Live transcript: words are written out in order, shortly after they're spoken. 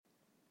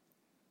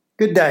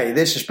Good day.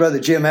 This is Brother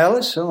Jim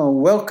Ellis. I want to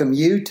welcome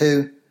you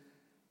to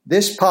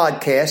this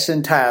podcast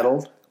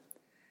entitled,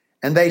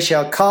 "And They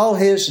Shall Call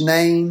His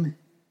Name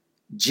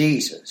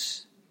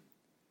Jesus."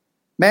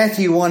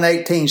 Matthew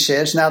 1:18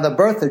 says, "Now the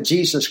birth of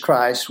Jesus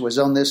Christ was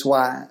on this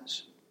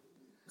wise.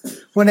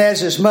 When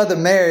as his mother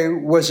Mary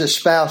was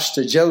espoused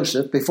to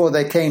Joseph, before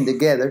they came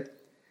together,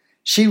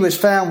 she was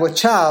found with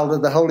child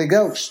of the Holy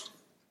Ghost.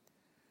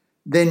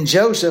 Then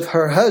Joseph,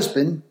 her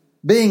husband,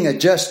 being a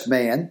just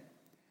man,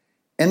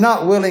 and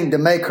not willing to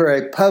make her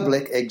a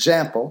public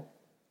example,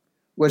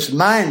 was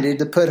minded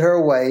to put her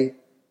away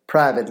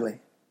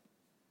privately.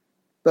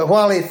 But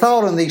while he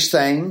thought on these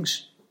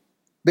things,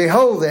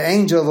 behold, the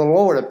angel of the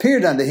Lord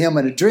appeared unto him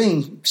in a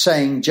dream,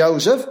 saying,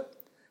 Joseph,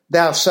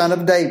 thou son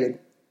of David,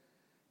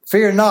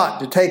 fear not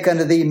to take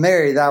unto thee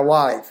Mary thy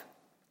wife,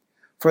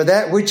 for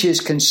that which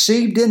is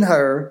conceived in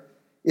her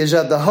is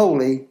of the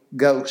Holy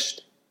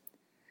Ghost.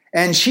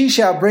 And she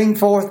shall bring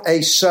forth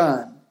a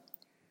son,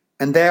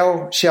 and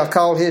thou shalt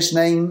call his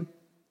name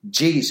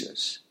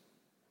Jesus,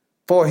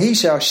 for he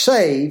shall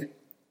save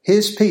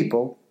his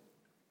people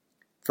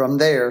from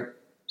their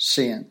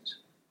sins."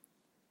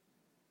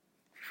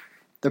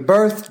 The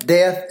birth,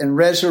 death, and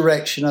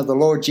resurrection of the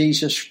Lord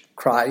Jesus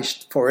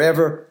Christ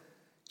forever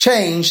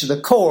changed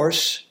the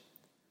course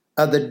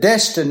of the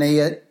destiny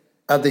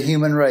of the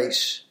human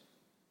race.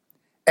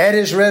 At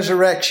his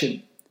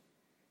resurrection,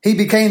 he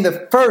became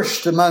the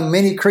first among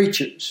many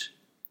creatures.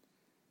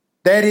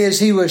 That is,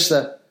 he was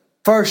the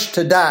first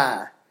to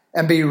die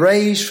and be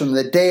raised from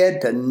the dead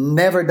to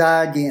never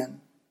die again.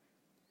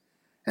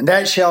 And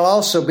that shall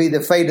also be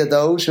the fate of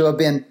those who have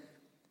been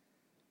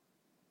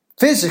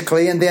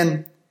physically and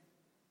then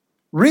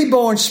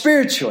reborn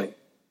spiritually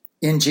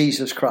in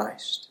Jesus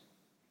Christ.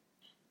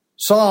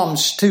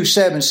 Psalms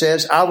 2:7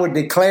 says, "I would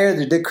declare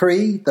the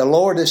decree, the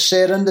Lord has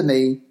said unto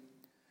me,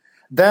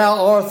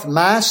 Thou art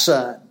my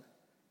son,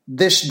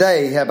 this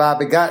day have I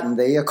begotten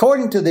thee."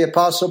 According to the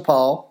Apostle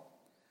Paul,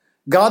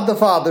 God the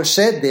Father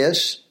said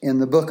this in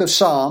the book of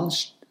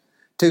Psalms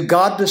to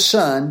God the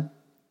Son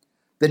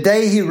the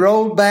day he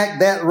rolled back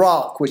that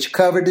rock which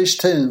covered his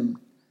tomb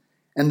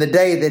and the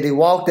day that he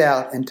walked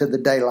out into the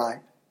daylight.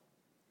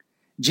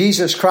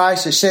 Jesus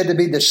Christ is said to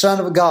be the Son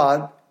of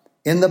God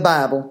in the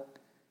Bible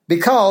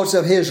because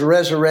of his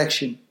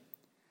resurrection.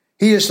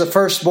 He is the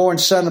firstborn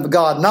Son of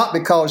God, not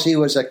because he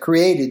was a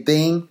created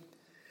being,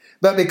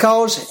 but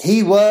because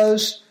he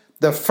was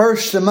the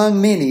first among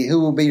many who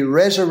will be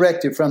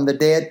resurrected from the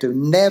dead to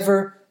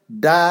never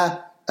die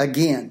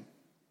again.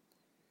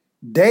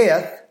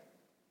 Death,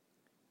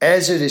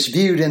 as it is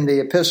viewed in the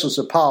epistles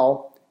of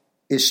Paul,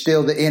 is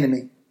still the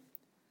enemy.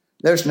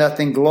 There's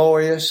nothing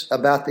glorious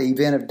about the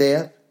event of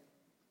death.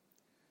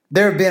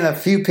 There have been a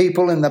few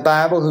people in the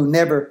Bible who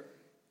never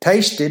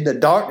tasted the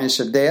darkness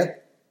of death.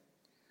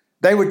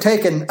 They were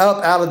taken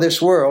up out of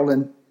this world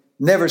and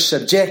never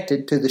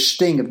subjected to the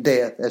sting of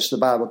death, as the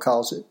Bible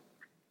calls it.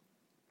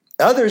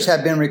 Others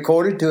have been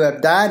recorded to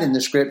have died in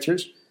the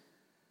Scriptures,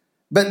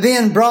 but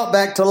then brought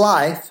back to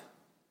life,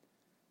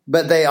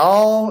 but they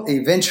all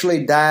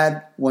eventually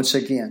died once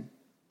again.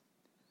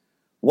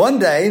 One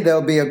day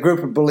there'll be a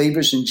group of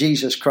believers in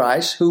Jesus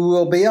Christ who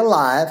will be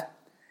alive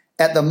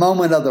at the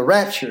moment of the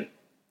rapture.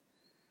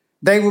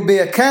 They will be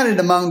accounted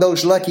among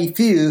those lucky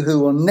few who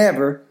will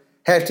never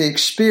have to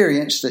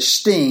experience the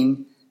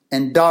sting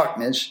and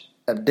darkness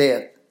of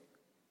death.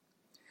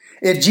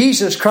 If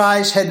Jesus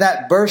Christ had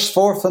not burst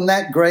forth from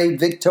that grave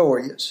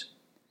victorious,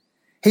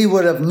 he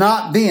would have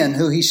not been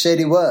who he said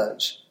he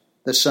was,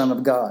 the Son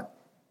of God.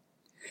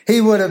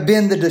 He would have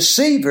been the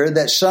deceiver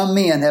that some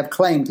men have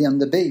claimed him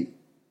to be.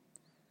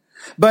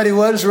 But he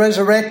was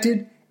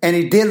resurrected, and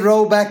he did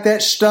roll back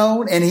that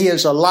stone, and he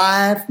is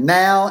alive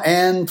now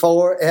and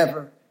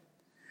forever.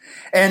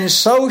 And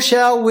so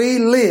shall we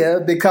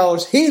live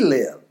because he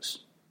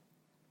lives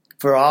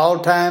for all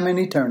time and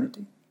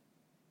eternity.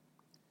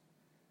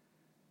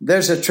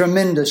 There's a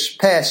tremendous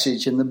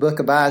passage in the book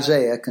of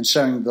Isaiah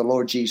concerning the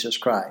Lord Jesus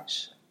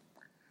Christ.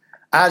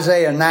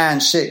 Isaiah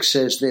 9:6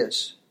 says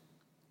this,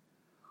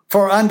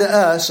 "For unto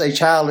us a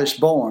child is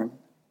born,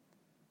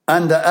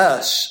 unto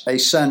us a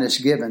son is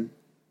given,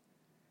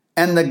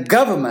 and the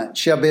government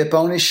shall be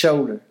upon his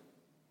shoulder,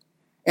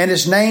 and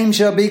his name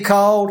shall be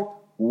called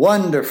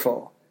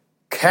Wonderful,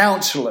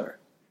 Counselor,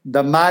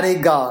 the Mighty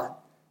God,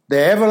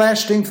 the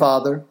Everlasting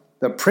Father,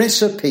 the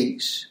Prince of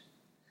Peace.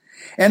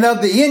 And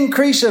of the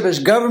increase of his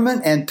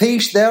government and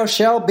peace there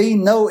shall be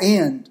no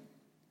end,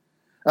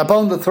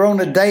 upon the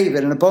throne of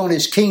David and upon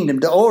his kingdom,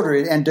 to order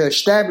it and to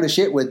establish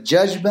it with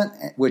judgment,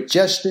 with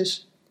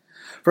justice,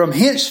 from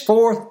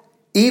henceforth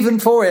even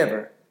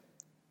forever.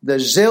 The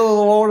zeal of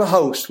the Lord of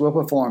hosts will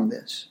perform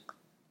this."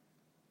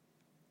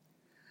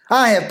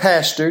 I have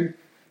pastored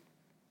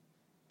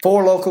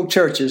 4 local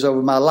churches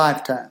over my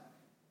lifetime,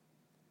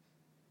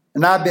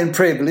 and I've been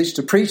privileged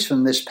to preach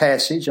from this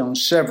passage on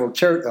several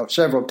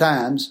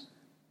times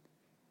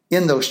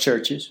in those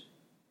churches.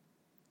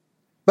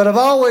 But I've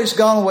always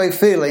gone away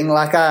feeling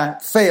like I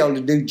failed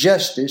to do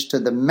justice to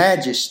the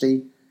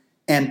majesty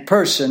and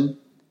person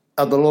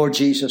of the Lord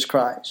Jesus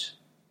Christ.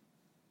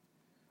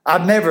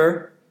 I've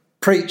never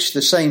preached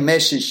the same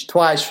message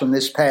twice from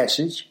this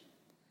passage.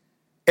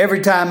 Every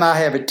time I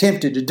have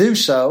attempted to do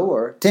so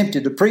or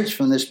attempted to preach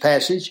from this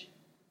passage,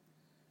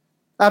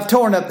 I've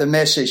torn up the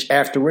message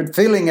afterward,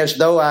 feeling as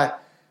though I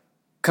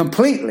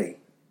completely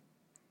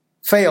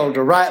failed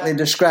to rightly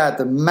describe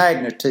the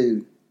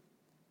magnitude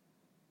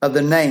of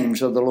the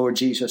names of the Lord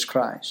Jesus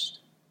Christ.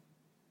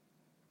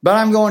 But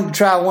I'm going to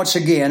try once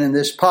again in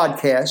this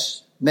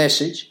podcast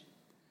message.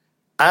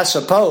 I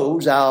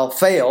suppose I'll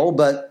fail,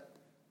 but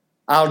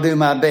I'll do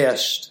my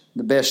best,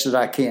 the best that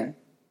I can.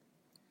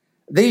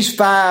 These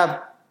 5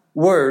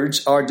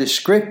 words are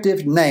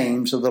descriptive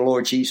names of the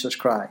Lord Jesus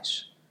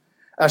Christ,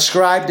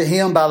 ascribed to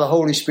him by the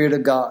Holy Spirit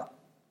of God.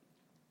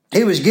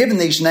 He was given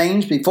these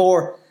names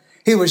before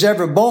he was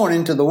ever born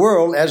into the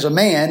world as a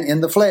man in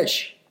the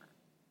flesh.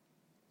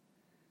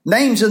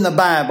 Names in the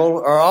Bible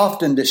are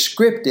often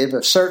descriptive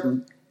of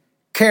certain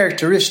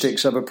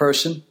characteristics of a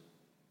person.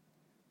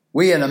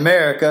 We in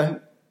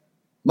America,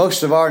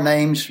 most of our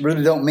names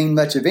really don't mean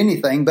much of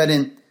anything, but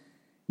in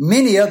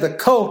many other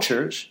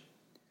cultures,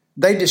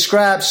 they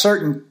describe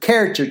certain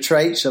character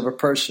traits of a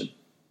person.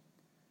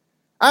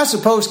 I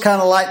suppose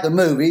kind of like the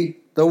movie,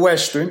 the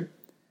Western,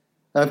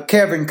 of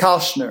Kevin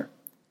Costner.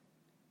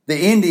 The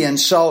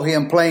Indians saw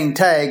him playing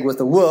tag with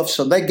a wolf,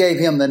 so they gave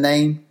him the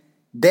name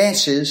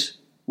Dances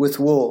with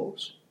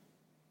Wolves.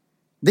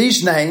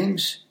 These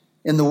names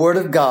in the Word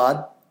of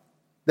God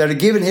that are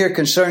given here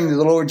concerning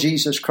the Lord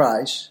Jesus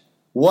Christ,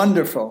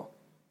 Wonderful,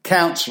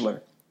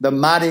 Counselor, the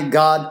Mighty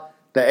God,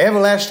 the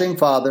Everlasting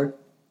Father,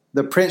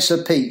 the Prince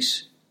of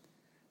Peace.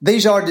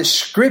 These are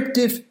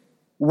descriptive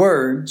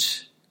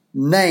words,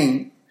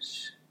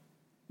 names,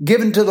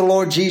 given to the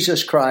Lord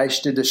Jesus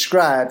Christ to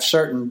describe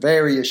certain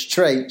various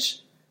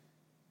traits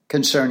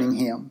concerning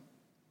him.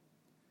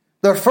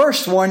 The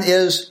first one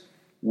is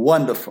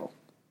wonderful.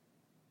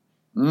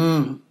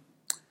 When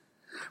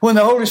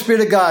the Holy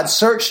Spirit of God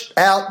searched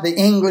out the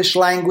English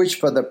language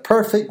for the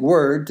perfect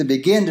word to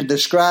begin to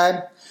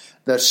describe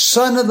the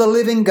Son of the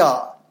living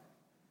God,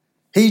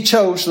 he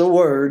chose the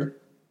word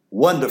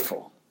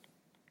wonderful.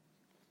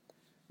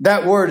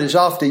 That word is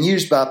often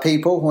used by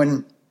people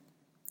when,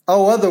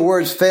 other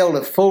words fail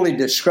to fully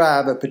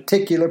describe a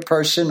particular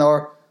person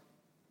or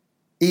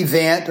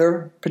event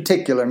or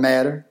particular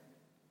matter.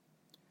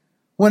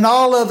 When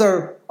all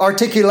other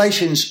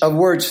articulations of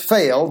words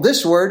fail,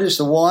 this word is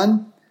the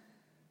one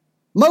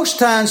most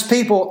times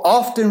people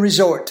often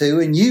resort to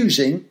in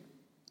using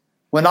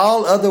when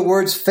all other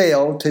words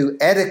fail to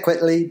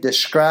adequately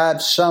describe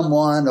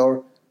someone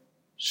or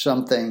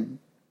something.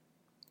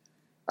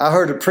 I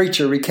heard a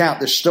preacher recount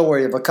the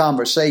story of a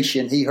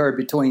conversation he heard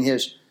between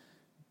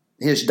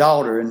his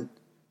daughter and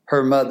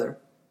her mother.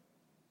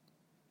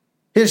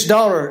 His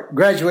daughter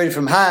graduated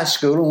from high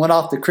school and went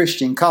off to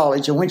Christian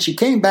college, and when she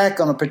came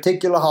back on a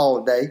particular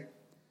holiday,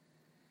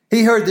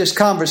 he heard this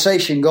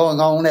conversation going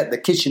on at the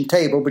kitchen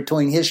table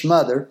between his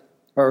mother,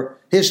 or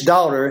his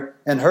daughter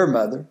and her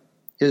mother,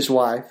 his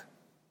wife.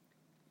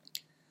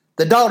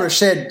 The daughter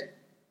said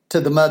to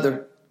the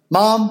mother,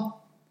 "Mom,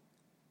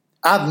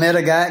 I've met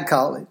a guy at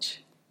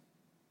college.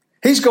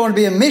 He's going to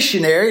be a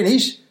missionary, and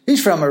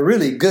he's from a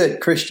really good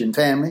Christian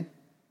family.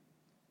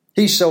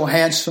 He's so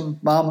handsome,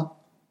 Mama.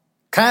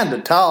 Kind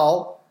of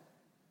tall,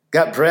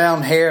 got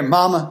brown hair.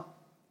 Mama,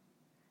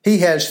 he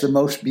has the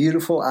most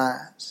beautiful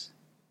eyes.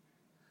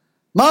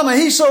 Mama,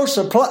 he's so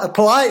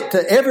polite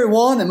to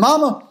everyone. And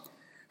Mama,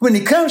 when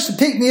he comes to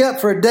pick me up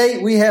for a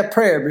date, we have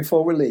prayer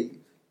before we leave.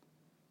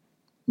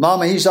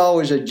 Mama, he's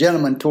always a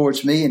gentleman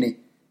towards me, and he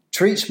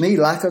treats me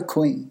like a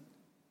queen."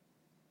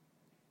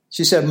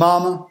 She said,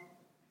 "Mama,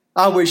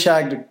 I wish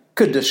I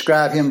could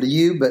describe him to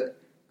you, but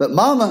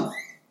Mama,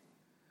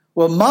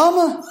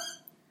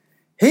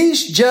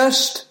 he's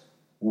just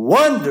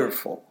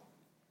wonderful."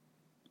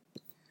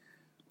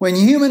 When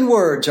human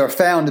words are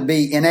found to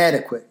be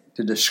inadequate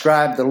to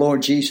describe the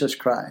Lord Jesus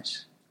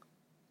Christ,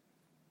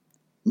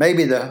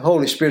 maybe the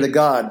Holy Spirit of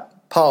God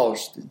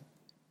paused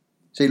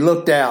as he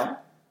looked out,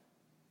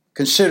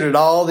 considered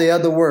all the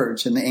other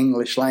words in the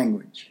English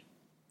language,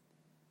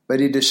 but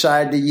he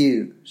decided to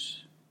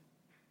use,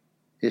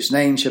 his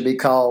name shall be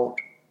called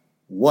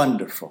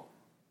Wonderful.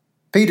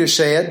 Peter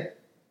said,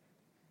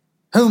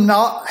 "Whom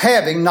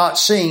having not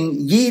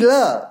seen ye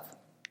love,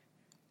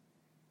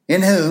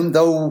 in whom,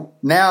 though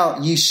now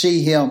ye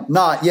see him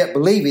not, yet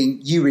believing,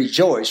 ye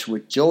rejoice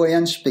with joy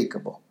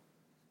unspeakable,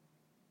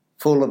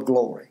 full of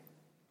glory."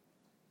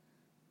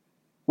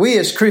 We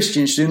as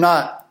Christians do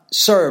not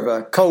serve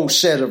a cold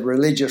set of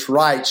religious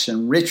rites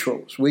and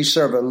rituals. We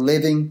serve a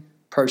living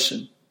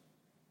person.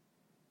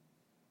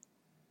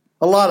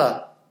 A lot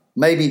of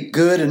maybe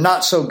good and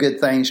not so good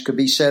things could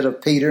be said of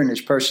Peter and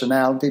his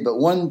personality, but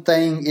one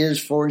thing is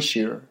for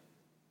sure.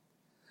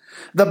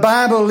 The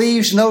Bible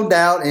leaves no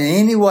doubt in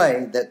any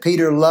way that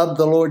Peter loved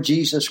the Lord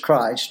Jesus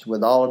Christ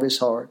with all of his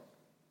heart.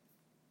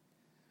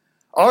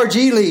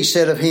 R.G. Lee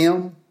said of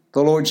him,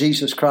 the Lord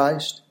Jesus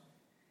Christ,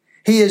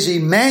 "He is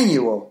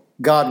Emmanuel,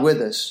 God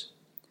with us.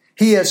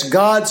 He has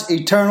God's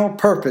eternal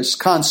purpose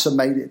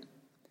consummated.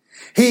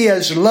 He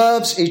is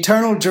love's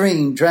eternal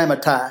dream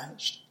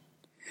dramatized.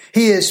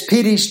 He is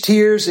pity's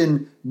tears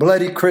in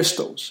bloody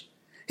crystals.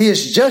 He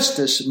is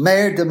justice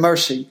married to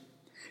mercy.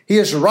 He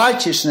is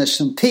righteousness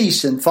and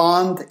peace in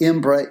fond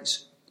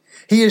embrace.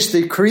 He is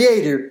the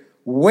Creator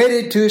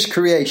wedded to His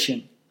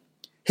creation.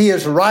 He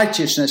is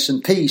righteousness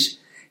and peace.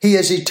 He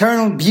is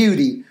eternal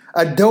beauty,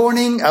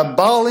 adorning,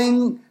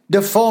 aballing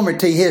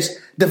deformity. His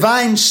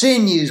divine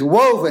sinews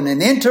woven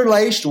and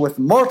interlaced with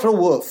mortal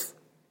woof.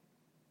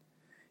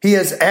 He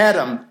is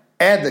Adam,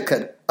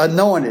 advocate,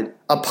 anointed,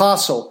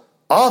 apostle,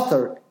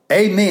 author,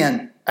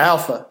 amen,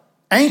 Alpha,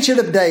 ancient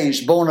of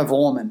days, born of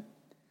woman.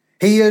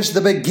 He is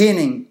the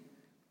beginning,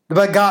 the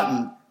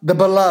begotten, the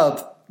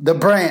beloved, the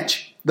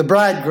branch, the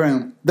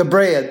bridegroom, the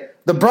bread,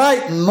 the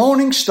bright and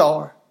morning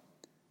star,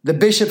 the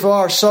bishop of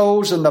our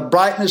souls and the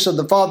brightness of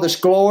the Father's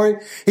glory.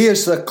 He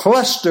is the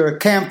cluster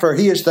camphor.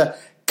 He is the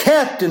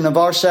captain of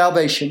our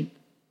salvation.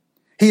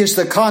 He is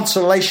the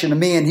consolation of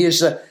men. He is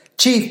the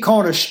chief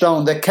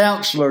cornerstone, the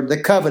counselor,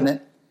 the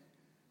covenant,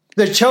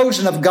 the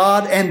chosen of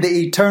God and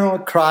the eternal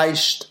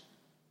Christ,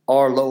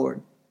 our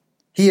Lord.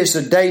 He is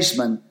the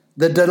daysman,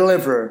 the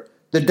deliverer,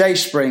 the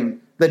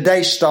dayspring, the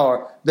day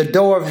star, the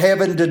door of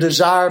heaven, the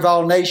desire of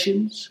all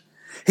nations.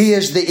 He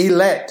is the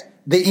elect,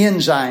 the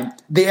ensign,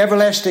 the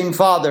everlasting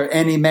Father,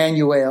 and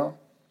Emmanuel.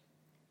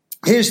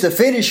 He is the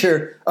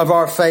finisher of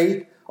our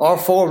faith, our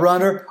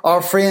forerunner,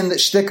 our friend that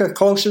sticketh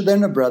closer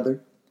than a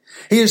brother.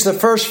 He is the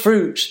first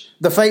fruits,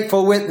 the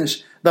faithful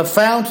witness, the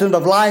fountain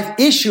of life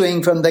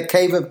issuing from the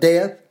cave of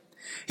death.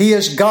 He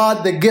is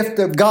God, the gift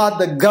of God,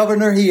 the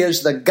governor. He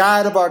is the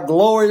guide of our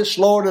glorious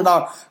Lord and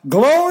our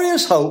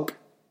glorious hope.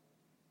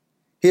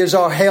 He is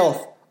our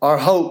health, our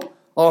hope,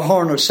 our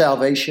horn of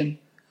salvation,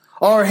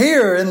 our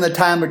hearer in the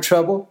time of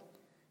trouble.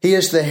 He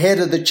is the head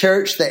of the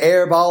church, the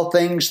heir of all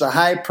things, the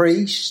high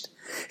priest.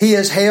 He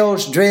is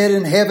hell's dread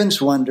and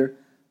heaven's wonder,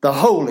 the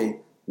Holy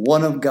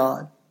One of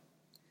God.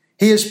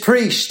 He is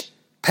priest,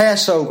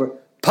 Passover,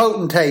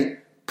 potentate,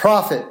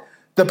 prophet,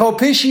 the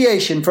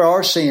propitiation for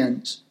our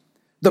sins,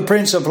 the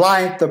Prince of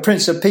Life, the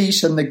Prince of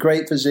Peace, and the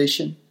great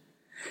physician.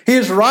 He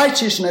is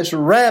righteousness,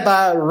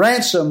 rabbi,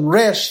 ransom,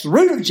 rest,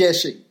 root of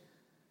Jesse,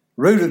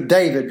 root of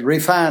David,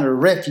 refiner,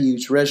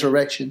 refuge,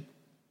 resurrection.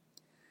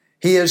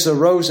 He is the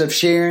rose of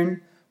Sharon,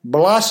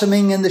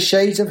 blossoming in the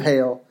shades of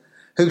hell,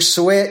 whose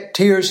sweat,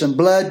 tears, and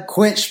blood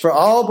quenched for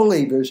all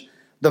believers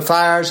the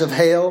fires of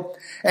hell,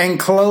 and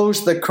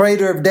closed the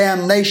crater of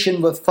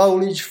damnation with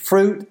foliage,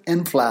 fruit,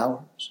 and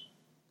flowers.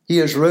 He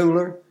is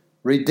ruler,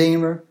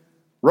 redeemer,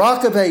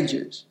 rock of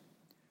ages,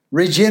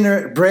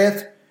 regenerate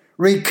breath,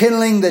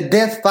 rekindling the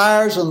death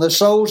fires on the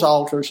soul's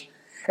altars,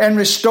 and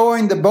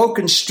restoring the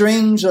broken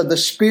strings of the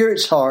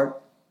Spirit's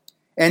heart,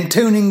 and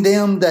tuning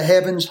them to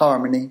heaven's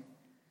harmony.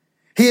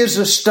 He is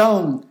the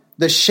stone,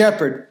 the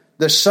shepherd,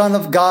 the Son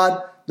of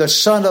God, the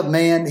Son of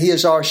Man. He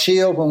is our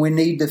shield when we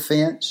need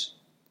defense.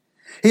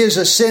 He is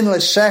a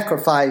sinless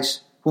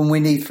sacrifice when we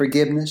need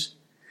forgiveness.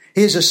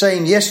 He is the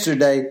same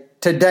yesterday,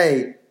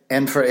 today,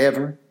 and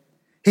forever.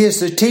 He is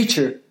the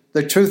teacher,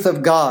 the truth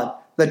of God,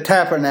 the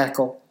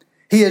tabernacle.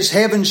 He is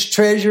heaven's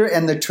treasure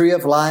and the tree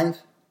of life.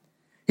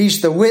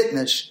 He's the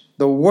witness,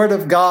 the word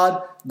of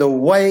God, the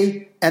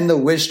way, and the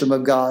wisdom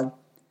of God.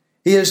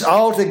 He is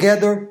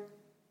altogether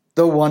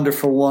the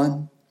wonderful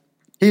one.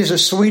 He is the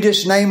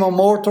sweetest name on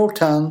mortal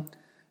tongue,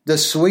 the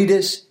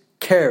sweetest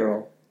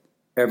carol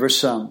ever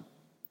sung.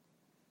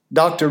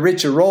 Dr.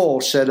 Richard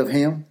Roll said of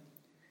him,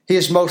 he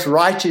is most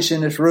righteous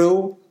in his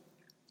rule,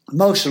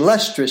 most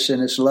lustrous in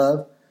his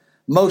love,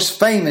 most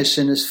famous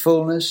in his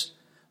fullness,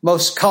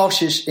 most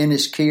cautious in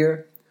his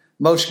care,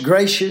 most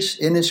gracious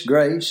in his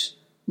grace,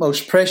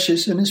 most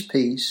precious in his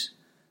peace,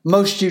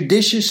 most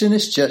judicious in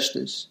his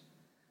justice,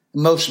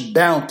 most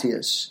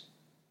bounteous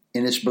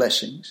in his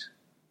blessings.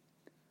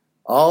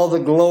 All the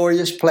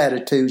glorious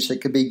platitudes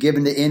that could be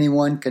given to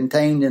anyone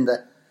contained in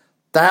the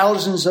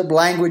thousands of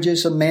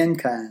languages of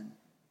mankind.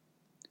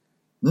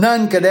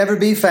 None could ever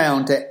be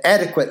found to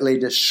adequately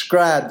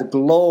describe the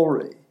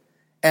glory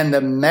and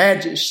the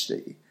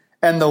majesty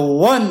and the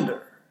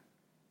wonder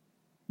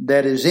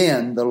that is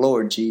in the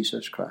Lord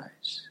Jesus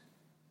Christ.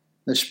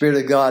 The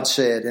Spirit of God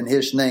said, and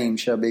his name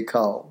shall be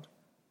called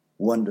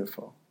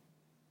Wonderful.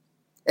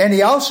 And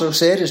he also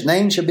said his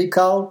name shall be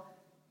called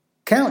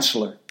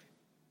Counselor.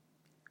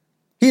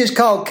 He is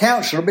called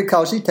Counselor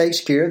because he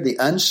takes care of the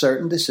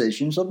uncertain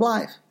decisions of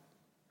life.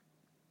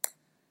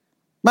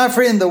 My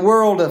friend, the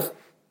world of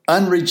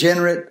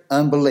unregenerate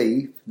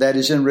unbelief that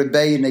is in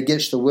rebellion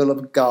against the will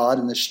of God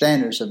and the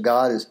standards of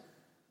God is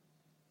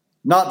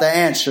not the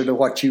answer to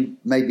what you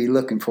may be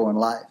looking for in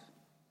life.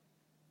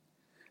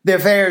 The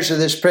affairs of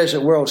this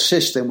present world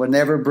system will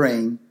never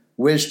bring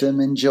wisdom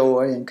and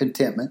joy and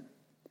contentment.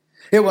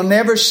 It will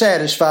never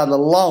satisfy the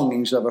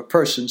longings of a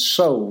person's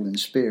soul and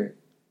spirit.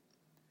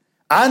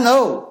 I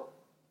know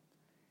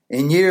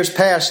in years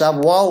past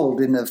I've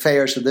wallowed in the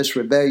affairs of this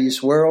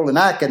rebellious world, and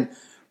I can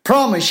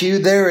promise you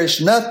there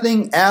is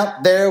nothing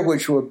out there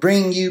which will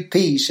bring you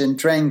peace and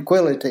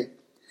tranquility.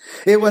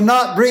 It will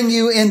not bring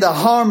you into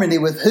harmony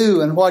with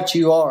who and what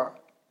you are.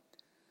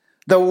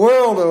 The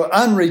world of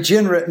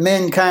unregenerate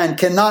mankind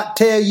cannot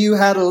tell you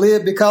how to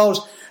live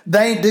because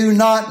they do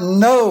not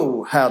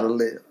know how to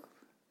live.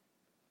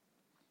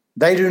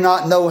 They do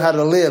not know how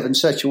to live in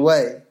such a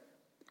way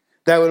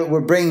that it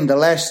will bring the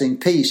lasting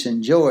peace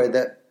and joy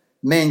that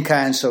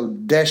mankind so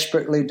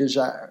desperately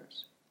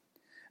desires.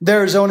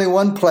 There is only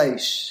one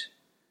place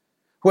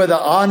where the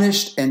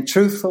honest and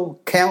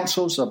truthful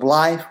counsels of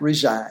life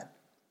reside,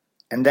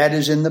 and that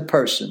is in the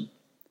person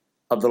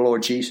of the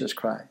Lord Jesus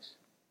Christ.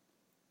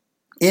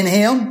 In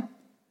Him,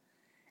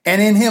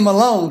 and in Him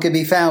alone, can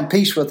be found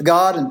peace with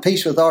God and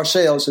peace with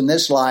ourselves in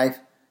this life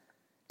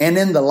and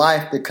in the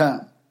life to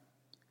come.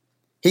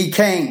 He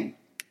came.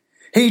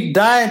 He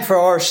died for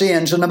our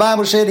sins, and the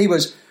Bible said He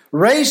was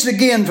raised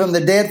again from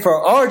the dead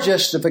for our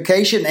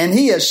justification, and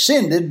He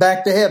ascended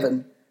back to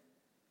heaven.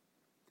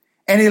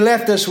 And He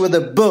left us with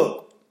a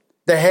book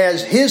that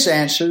has His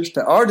answers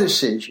to our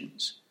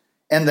decisions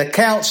and the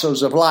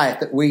counsels of life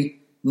that we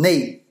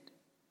need.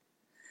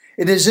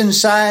 It is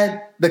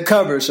inside the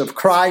covers of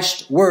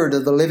Christ's Word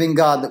of the living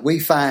God that we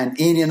find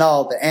any and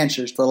all the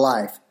answers to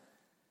life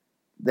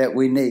that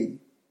we need.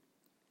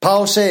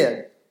 Paul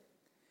said,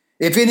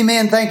 if any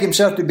man think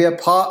himself to be a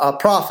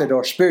prophet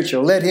or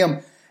spiritual, let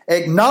him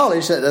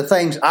acknowledge that the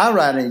things I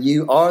write unto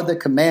you are the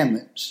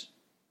commandments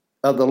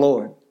of the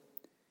Lord.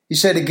 He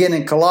said again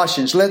in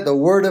Colossians, let the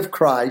word of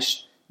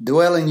Christ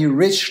dwell in you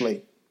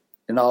richly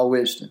in all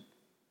wisdom.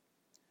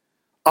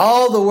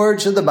 All the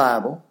words of the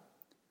Bible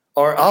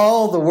are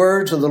all the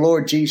words of the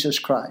Lord Jesus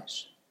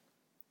Christ.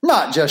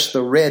 Not just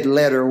the red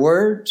letter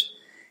words.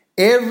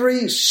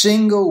 Every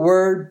single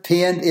word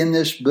penned in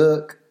this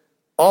book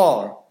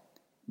are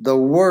the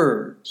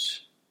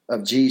words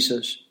of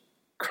Jesus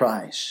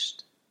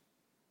Christ.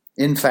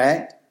 In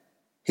fact,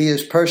 He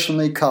is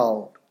personally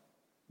called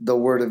the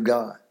Word of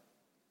God.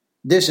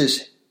 This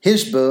is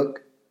His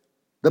book.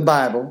 The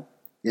Bible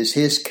is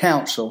His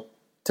counsel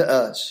to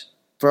us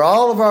for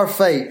all of our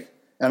faith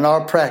and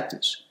our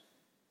practice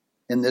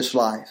in this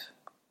life.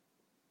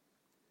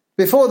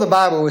 Before the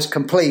Bible was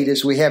complete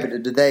as we have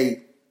it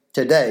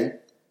today,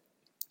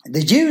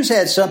 the Jews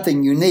had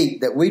something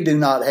unique that we do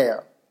not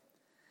have.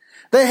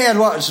 They had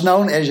what was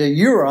known as a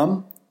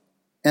Urim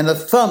and a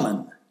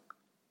Thummim.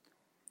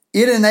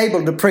 It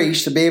enabled the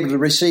priest to be able to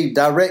receive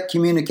direct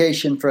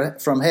communication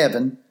from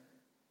heaven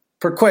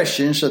for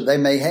questions that they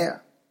may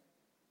have.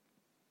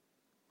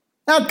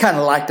 I'd kind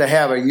of like to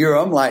have a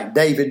Urim like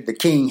David the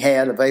king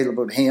had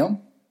available to him.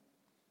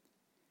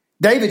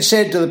 David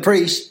said to the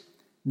priest,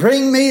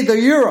 bring me the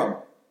Urim.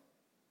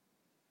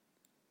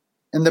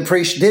 And the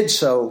priest did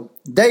so.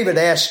 David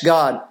asked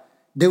God,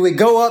 do we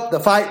go up to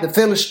fight the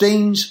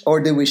Philistines or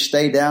do we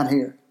stay down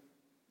here?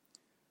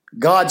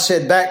 God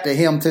said back to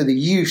him through the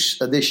use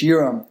of this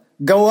Urim,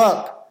 go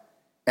up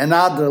and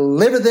I'll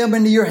deliver them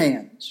into your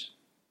hands.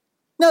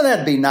 Now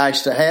that'd be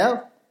nice to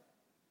have,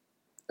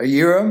 a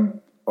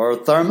Urim or a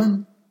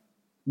Thummim,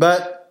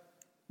 but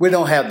we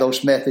don't have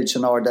those methods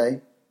in our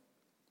day.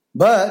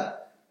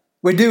 But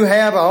we do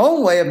have our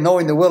own way of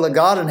knowing the will of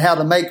God and how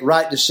to make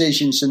right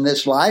decisions in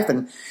this life.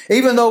 And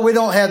even though we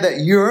don't have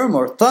that Urim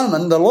or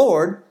Thummim, the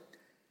Lord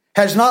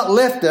has not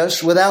left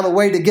us without a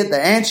way to get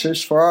the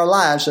answers for our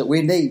lives that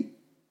we need.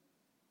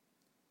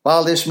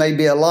 While this may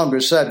be a longer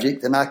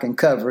subject than I can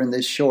cover in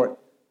this short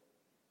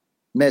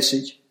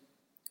message,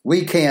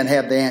 we can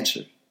have the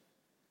answer.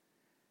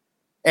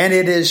 And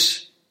it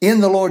is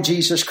in the Lord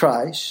Jesus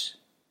Christ.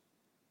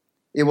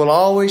 It will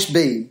always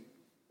be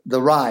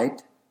the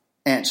right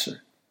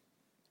answer.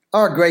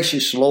 Our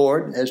gracious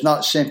Lord has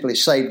not simply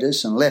saved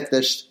us and left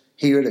us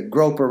here to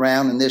grope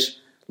around in this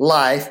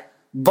life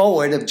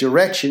void of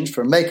directions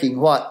for making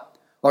what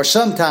are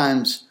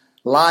sometimes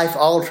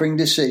life-altering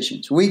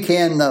decisions. We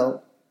can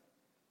know.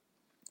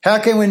 How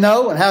can we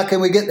know and how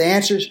can we get the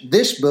answers?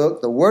 This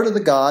book, the Word of the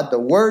God, the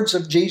words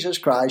of Jesus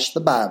Christ, the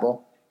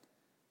Bible,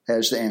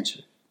 has the answer.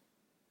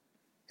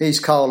 He's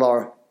called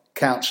our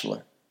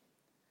counselor.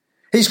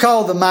 He's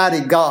called the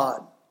mighty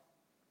God.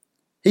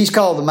 He's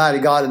called the mighty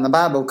God, and the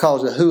Bible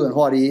calls it who and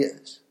what He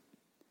is.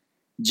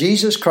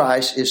 Jesus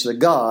Christ is the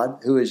God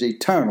who is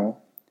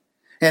eternal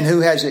and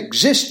who has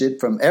existed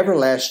from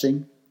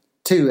everlasting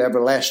to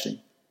everlasting.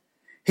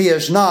 He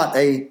is not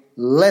a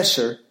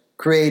lesser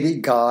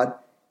created God.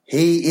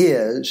 He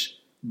is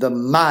the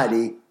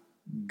mighty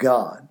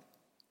God.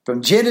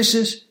 From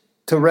Genesis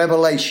to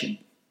Revelation,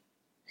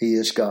 He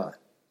is God.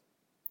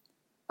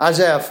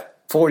 Isaiah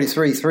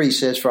 43:3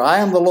 says, for I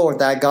am the Lord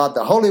thy God,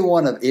 the Holy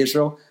One of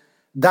Israel,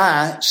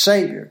 thy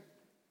Savior.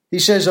 He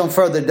says on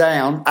further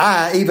down,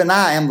 even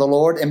I am the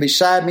Lord, and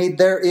beside me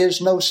there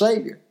is no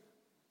Savior.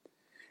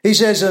 He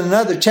says in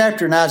another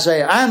chapter in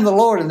Isaiah, I am the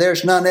Lord, and there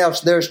is none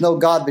else, there is no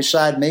God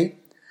beside me.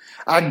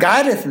 I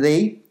guideth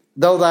thee,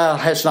 though thou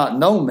hast not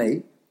known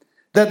me,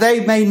 that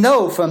they may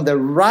know from the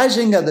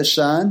rising of the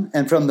sun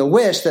and from the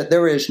west that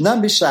there is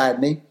none beside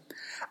me.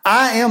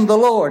 I am the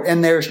Lord,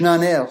 and there is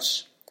none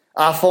else.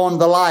 I form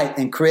the light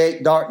and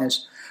create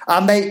darkness. I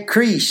make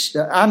peace.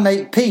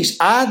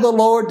 I, the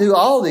Lord, do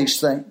all these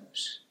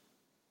things.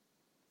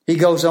 He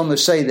goes on to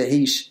say that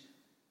He's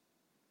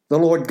The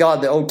Lord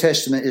God, the Old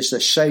Testament, is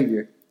the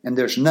Savior, and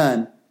there's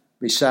none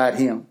beside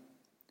him.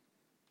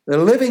 The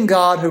living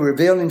God who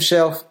revealed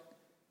himself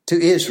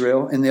to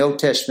Israel in the Old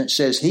Testament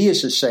says he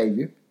is the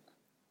Savior,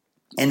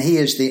 and he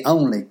is the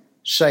only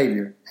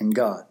Savior and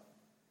God.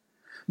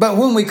 But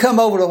when we come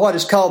over to what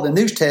is called the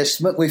New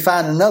Testament, we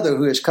find another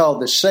who is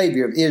called the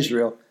Savior of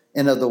Israel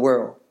and of the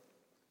world.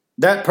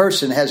 That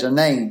person has a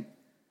name,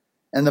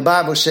 and the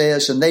Bible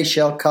says, and they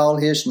shall call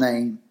his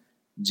name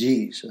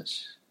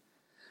Jesus.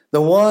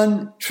 The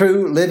one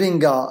true living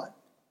God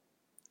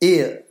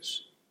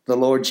is the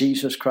Lord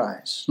Jesus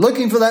Christ.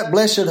 Looking for that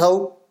blessed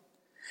hope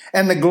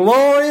and the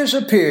glorious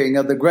appearing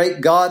of the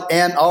great God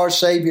and our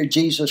Savior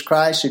Jesus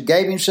Christ, who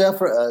gave himself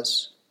for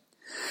us,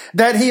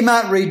 that he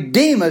might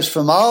redeem us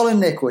from all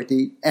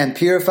iniquity and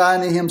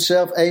purify in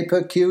himself a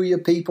peculiar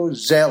people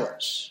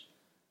zealous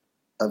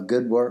of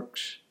good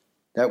works.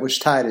 That was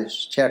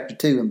Titus chapter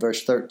 2 and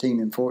verse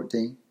 13 and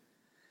 14.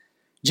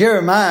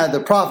 Jeremiah the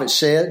prophet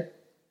said,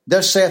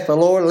 Thus saith the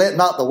Lord, let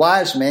not the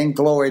wise man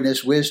glory in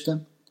his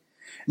wisdom,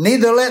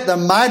 neither let the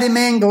mighty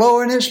man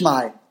glory in his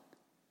might.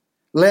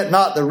 Let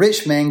not the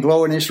rich man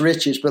glory in his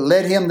riches, but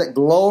let him that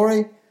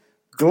glory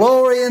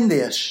in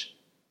this,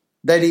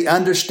 that he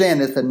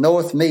understandeth and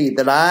knoweth me,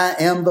 that I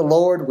am the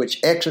Lord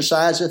which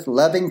exerciseth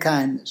loving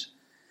kindness,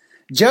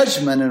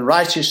 judgment and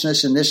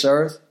righteousness in this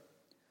earth.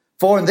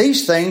 For in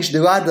these things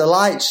do I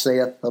delight,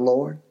 saith the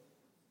Lord.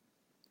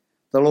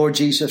 The Lord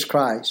Jesus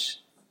Christ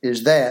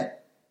is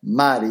that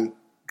mighty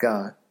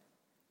God.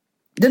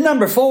 Then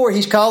number 4,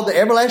 he's called the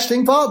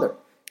everlasting Father.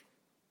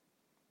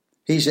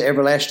 He's the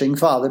everlasting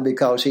Father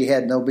because he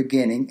had no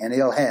beginning and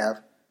he'll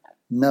have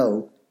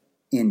no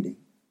ending.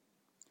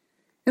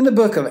 In the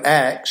book of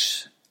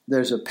Acts,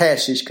 there's a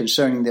passage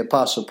concerning the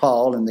Apostle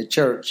Paul and the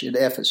church at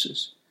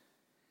Ephesus.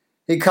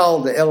 He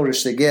called the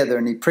elders together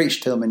and he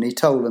preached to them and he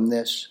told them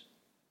this.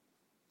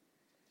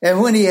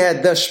 And when he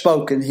had thus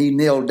spoken, he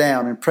kneeled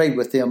down and prayed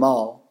with them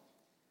all.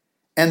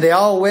 And they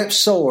all wept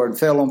sore and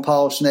fell on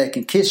Paul's neck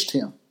and kissed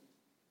him,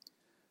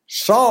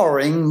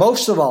 sorrowing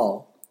most of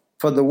all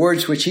for the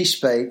words which he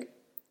spake,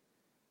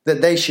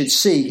 that they should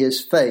see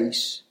his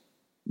face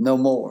no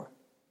more.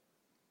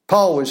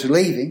 Paul was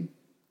leaving.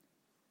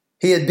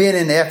 He had been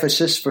in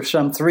Ephesus for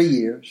some 3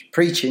 years,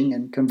 preaching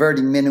and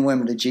converting men and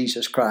women to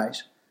Jesus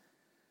Christ.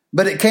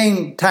 But it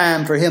came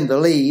time for him to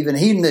leave, and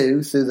he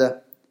knew through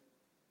the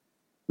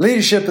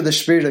leadership of the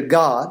Spirit of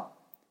God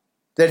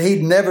that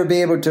he'd never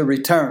be able to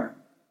return.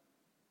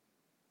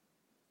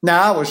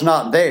 Now, I was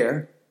not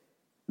there,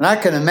 and I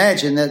can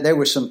imagine that there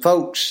were some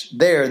folks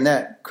there in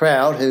that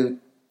crowd who,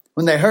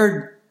 when they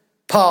heard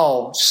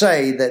Paul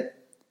say that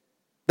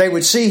they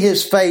would see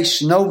his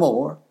face no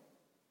more,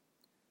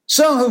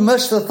 some who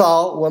must have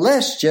thought, well,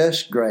 that's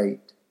just great.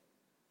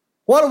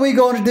 What are we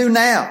going to do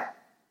now?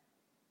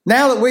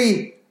 Now that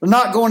we are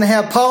not going to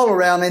have Paul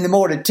around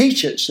anymore to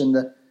teach us and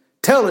to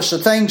tell us the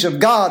things of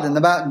God and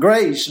about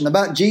grace and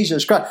about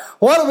Jesus Christ,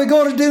 what are we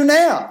going to do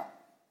now?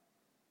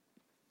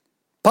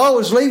 Paul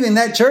was leaving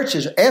that church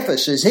at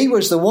Ephesus. He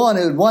was the one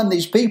who had won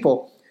these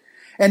people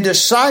and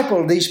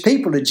discipled these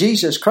people to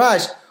Jesus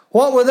Christ.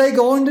 What were they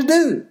going to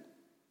do?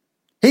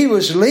 He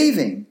was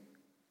leaving,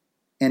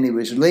 and he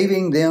was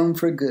leaving them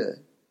for good.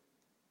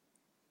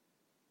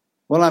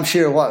 Well, I'm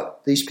sure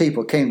what these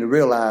people came to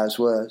realize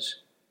was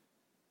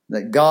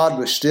that God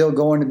was still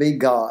going to be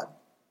God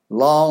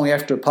long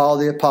after Paul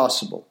the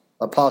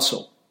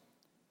apostle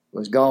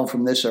was gone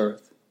from this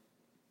earth.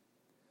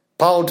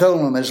 Paul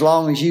told them, as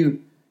long as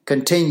you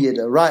continue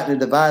to rightly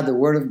divide the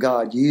word of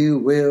God, you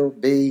will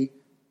be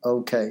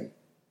okay.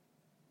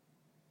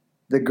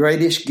 The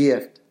greatest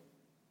gift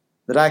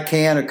that I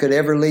can or could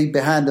ever leave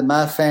behind to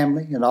my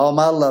family and all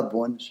my loved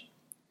ones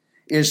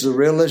is the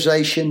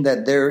realization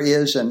that there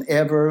is an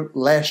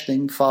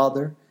everlasting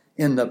Father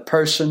in the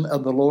person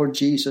of the Lord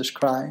Jesus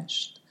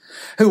Christ,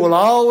 who will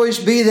always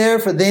be there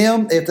for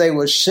them if they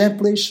will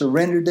simply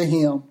surrender to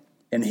him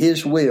and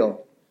his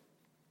will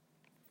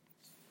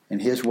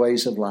and his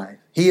ways of life.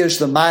 He is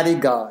the mighty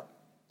God.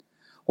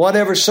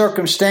 Whatever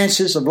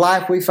circumstances of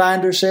life we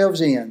find ourselves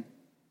in,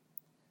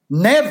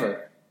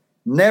 never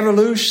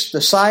lose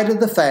the sight of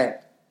the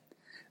fact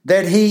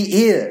that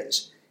he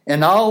is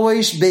and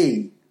always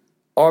be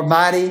our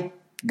mighty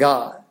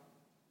God.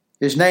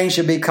 His name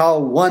should be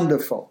called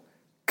Wonderful,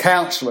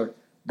 Counselor,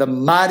 the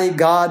mighty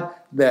God,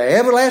 the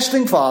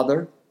everlasting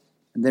Father,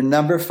 and then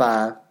number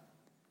 5,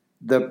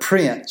 the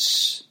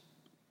Prince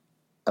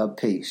of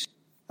Peace.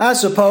 I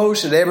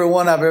suppose that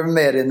everyone I've ever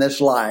met in this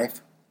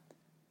life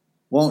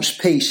wants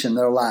peace in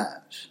their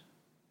lives.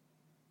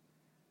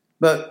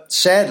 But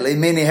sadly,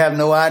 many have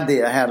no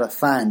idea how to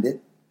find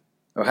it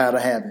or how to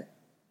have it.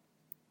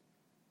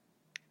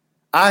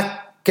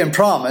 I can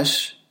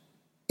promise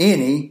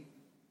any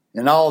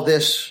and all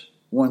this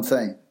one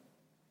thing.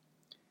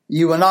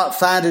 You will not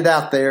find it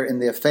out there in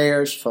the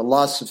affairs,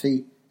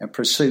 philosophy, and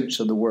pursuits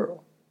of the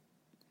world.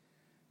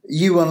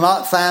 You will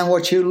not find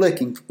what you're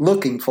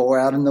looking for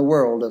out in the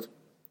world of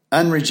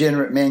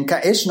unregenerate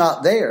mankind. It's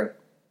not there.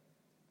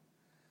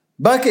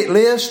 Bucket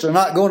lists are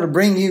not going to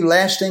bring you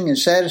lasting and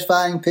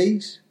satisfying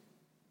peace.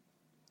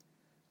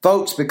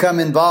 folks become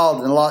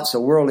involved in lots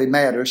of worldly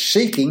matters,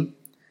 seeking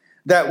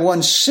that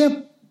one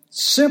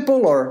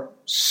simple or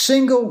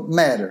single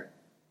matter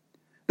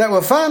that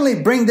will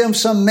finally bring them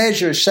some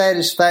measure of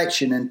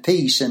satisfaction and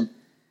peace and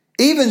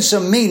even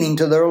some meaning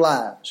to their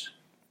lives.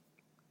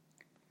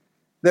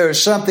 There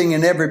is something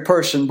in every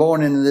person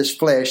born into this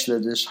flesh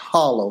that is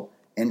hollow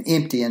and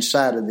empty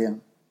inside of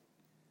them.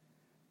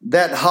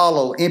 That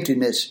hollow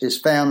emptiness is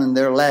found in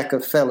their lack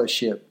of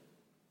fellowship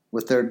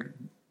with their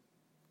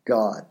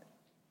God.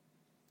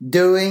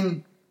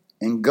 Doing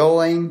and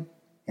going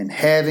and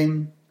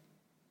having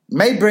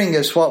may bring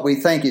us what we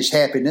think is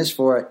happiness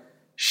for a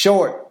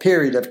short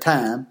period of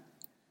time,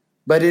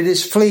 but it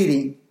is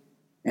fleeting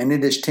and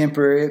it is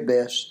temporary at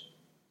best.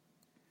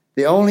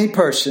 The only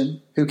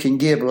person who can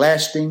give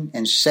lasting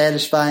and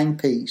satisfying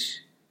peace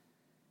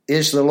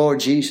is the Lord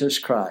Jesus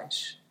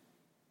Christ,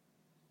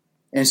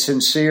 and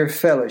sincere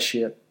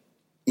fellowship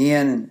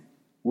in and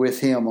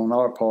with Him on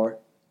our part.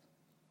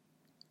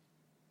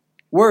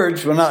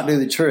 Words will not do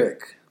the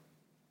trick.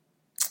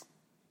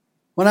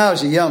 When I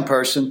was a young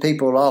person,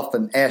 people would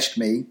often ask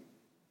me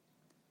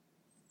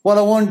what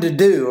I wanted to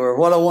do or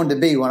what I wanted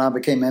to be when I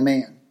became a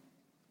man.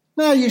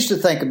 Now, I used to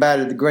think about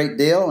it a great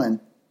deal,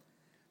 and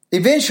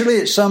eventually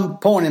at some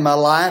point in my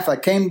life, I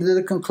came to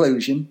the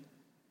conclusion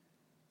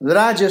that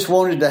I just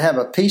wanted to have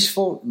a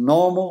peaceful,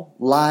 normal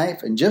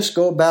life and just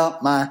go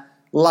about my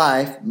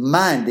life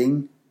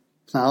minding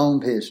my own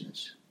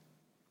business.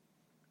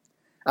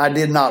 I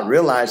did not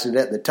realize it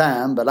at the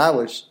time, but I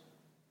was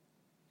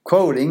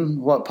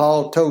quoting what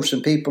Paul told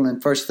some people in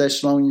 1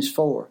 Thessalonians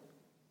 4.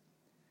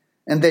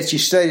 And that you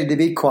study to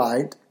be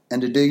quiet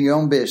and to do your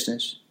own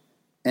business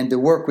and to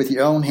work with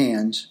your own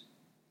hands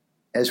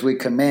as we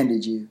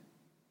commanded you.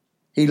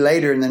 He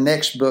later in the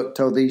next book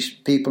told these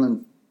people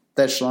in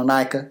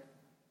Thessalonica,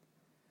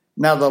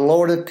 now the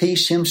Lord of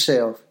peace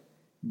Himself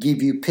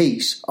give you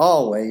peace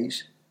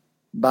always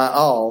by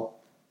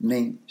all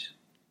means.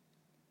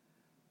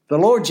 The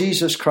Lord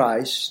Jesus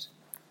Christ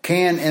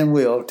can and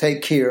will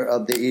take care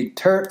of the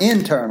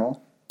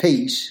internal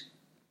peace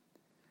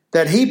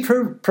that He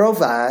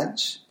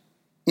provides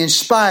in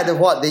spite of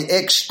what the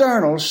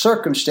external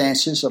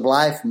circumstances of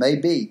life may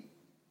be.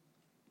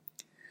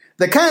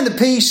 The kind of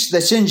peace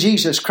that's in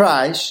Jesus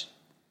Christ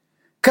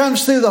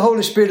comes through the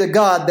Holy Spirit of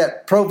God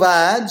that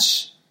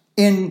provides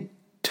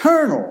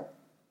internal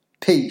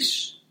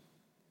peace.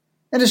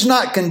 And is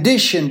not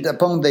conditioned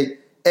upon the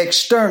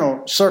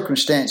external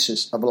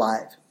circumstances of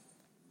life.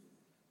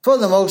 For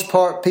the most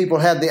part, people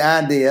have the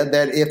idea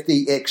that if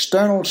the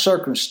external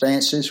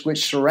circumstances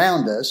which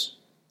surround us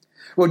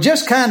will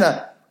just kind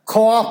of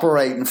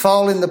cooperate and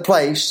fall into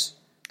place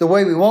the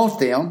way we want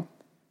them,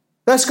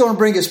 that's going to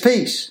bring us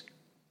peace.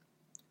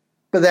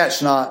 But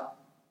that's not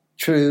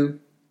true,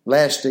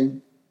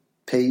 lasting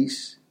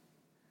peace.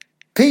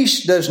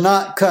 Peace does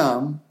not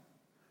come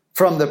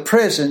from the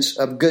presence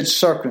of good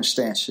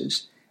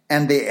circumstances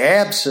and the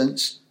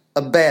absence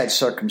of bad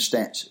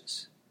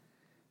circumstances.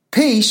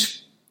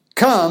 Peace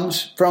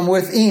comes from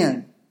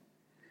within,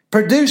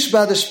 produced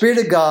by the Spirit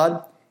of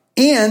God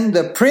in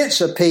the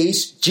Prince of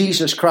Peace,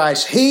 Jesus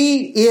Christ.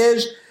 He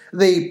is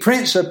the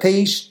Prince of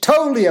Peace,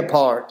 totally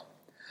apart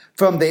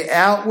from the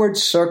outward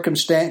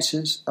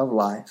circumstances of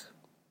life.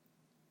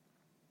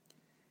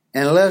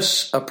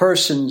 Unless a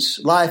person's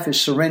life is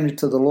surrendered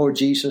to the Lord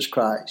Jesus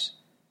Christ,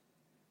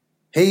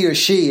 he or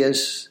she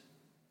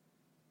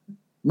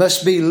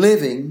must be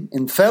living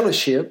in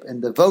fellowship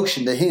and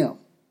devotion to Him.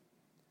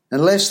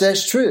 Unless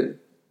that's true,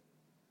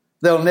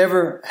 they'll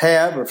never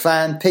have or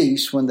find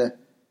peace when the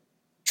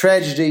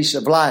tragedies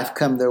of life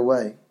come their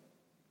way.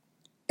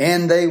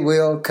 And they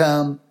will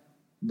come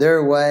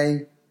their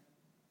way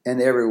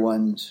and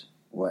everyone's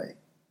way.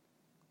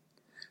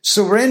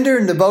 Surrender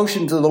and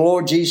devotion to the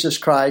Lord Jesus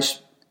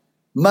Christ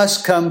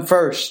must come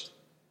first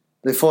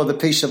before the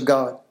peace of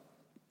God.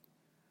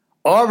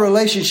 Our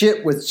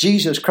relationship with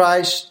Jesus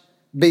Christ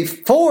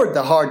before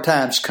the hard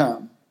times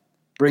come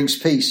brings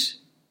peace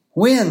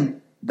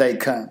when they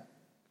come.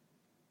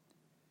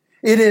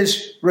 It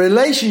is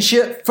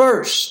relationship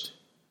first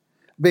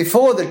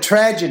before the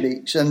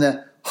tragedies and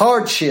the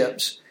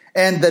hardships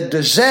and the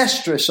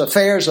disastrous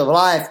affairs of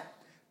life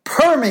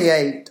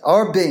permeate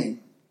our being.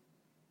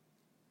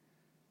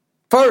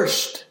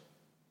 First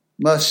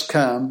must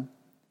come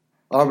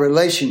our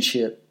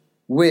relationship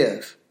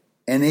with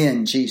and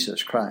in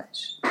Jesus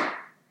Christ.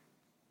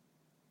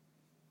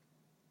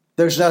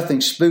 There's nothing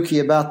spooky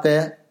about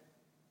that.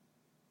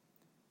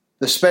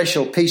 The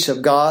special peace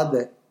of God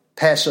that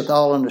passeth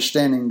all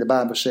understanding, the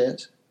Bible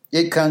says.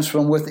 It comes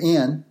from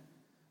within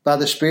by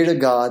the Spirit of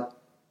God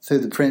through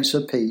the Prince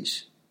of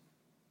Peace,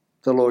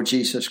 the Lord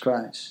Jesus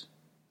Christ.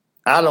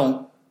 I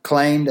don't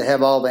claim to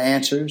have all the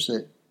answers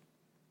that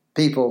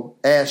people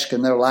ask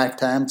in their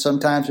lifetime.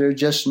 Sometimes there are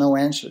just no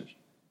answers.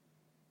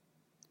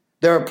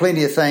 There are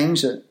plenty of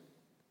things that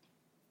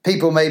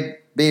people may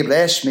be able to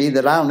ask me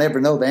that I'll never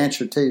know the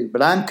answer to.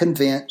 But I'm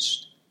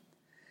convinced,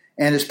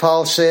 and as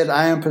Paul said,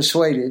 I am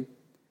persuaded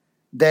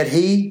that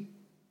He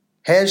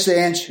has the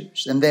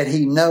answers and that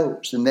He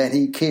knows and that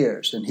He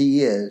cares and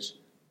He is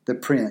the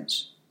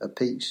Prince of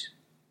Peace.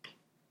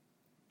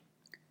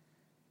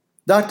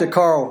 Dr.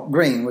 Carl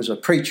Green was a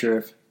preacher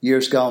of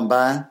years gone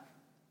by.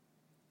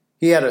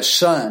 He had a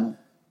son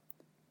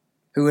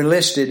who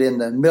enlisted in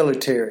the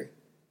military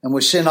and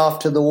was sent off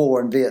to the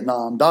war in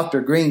Vietnam.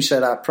 Dr. Green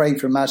said, I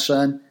prayed for my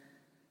son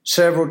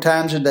several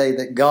times a day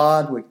that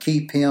God would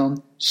keep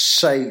him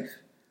safe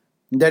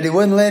and that he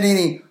wouldn't let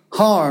any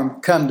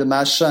harm come to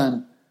my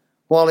son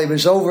while he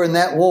was over in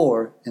that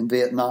war in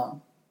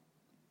Vietnam.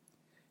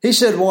 He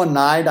said one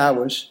night I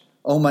was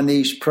on my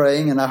knees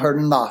praying and I heard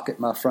a knock at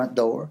my front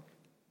door.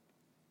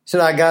 He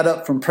said I got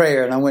up from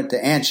prayer and I went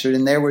to answer it,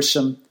 and there were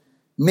some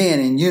men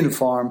in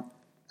uniform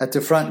at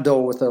the front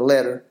door with a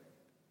letter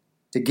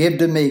to give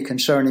to me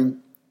concerning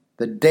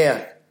the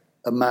death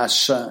of my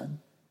son.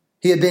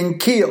 He had been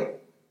killed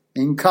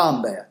in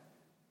combat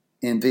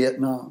in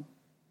Vietnam.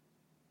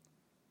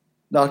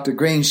 Dr.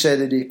 Green said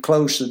that he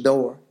closed the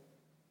door,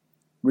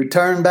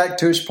 returned back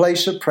to his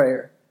place of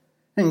prayer,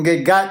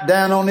 and got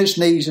down on his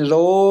knees and said,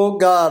 oh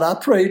God, I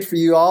prayed for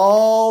you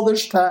all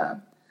this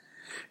time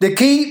to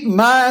keep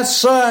my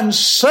son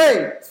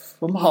safe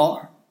from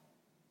harm.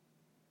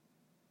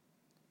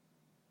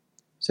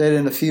 Said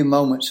in a few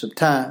moments of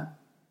time,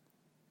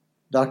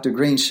 Dr.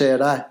 Green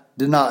said, I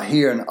did not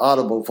hear an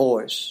audible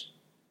voice,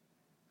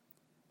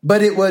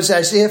 but it was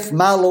as if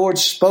my Lord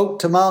spoke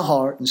to my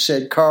heart and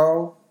said,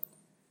 Carl,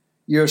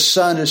 your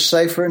son is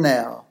safer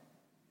now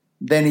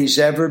than he's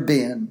ever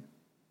been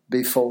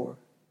before.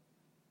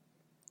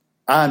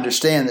 I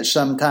understand that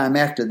sometime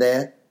after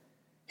that,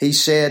 he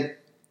said,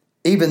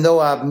 even though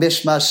I've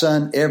missed my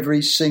son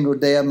every single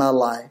day of my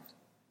life,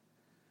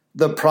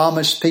 the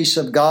promised peace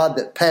of God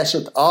that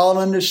passeth all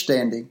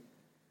understanding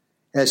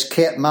has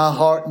kept my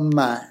heart and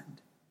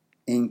mind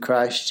in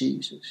Christ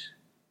Jesus.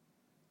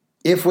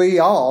 If we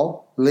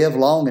all live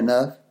long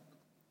enough,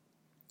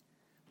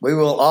 we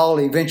will all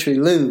eventually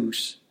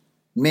lose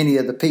many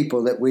of the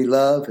people that we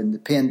love and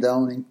depend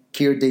on and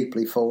care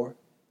deeply for.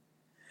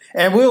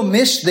 And we'll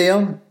miss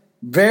them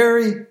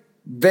very,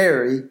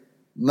 very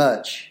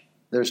much.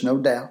 There's no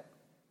doubt.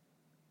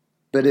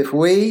 But if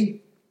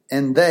we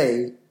and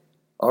they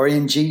are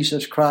in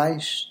Jesus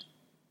Christ,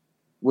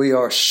 we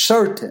are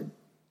certain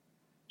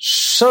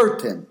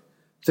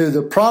through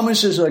the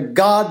promises of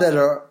God that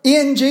are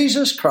in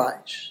Jesus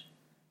Christ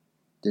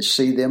to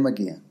see them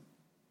again.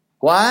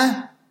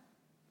 Why?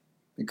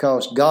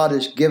 Because God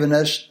has given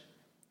us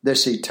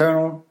this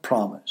eternal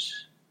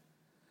promise.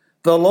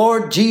 The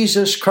Lord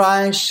Jesus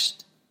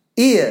Christ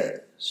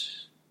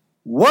is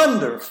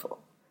wonderful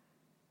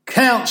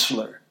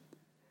Counselor,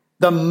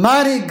 the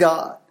mighty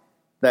God,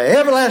 the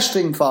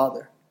everlasting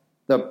Father,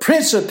 the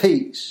Prince of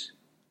Peace.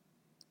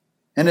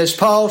 And as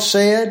Paul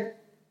said,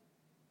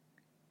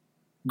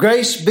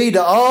 grace be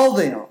to all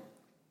them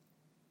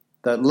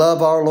that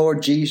love our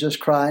Lord Jesus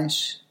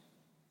Christ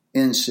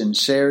in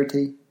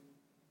sincerity.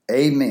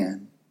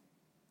 Amen.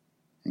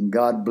 And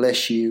God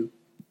bless you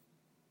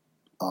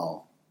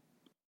all.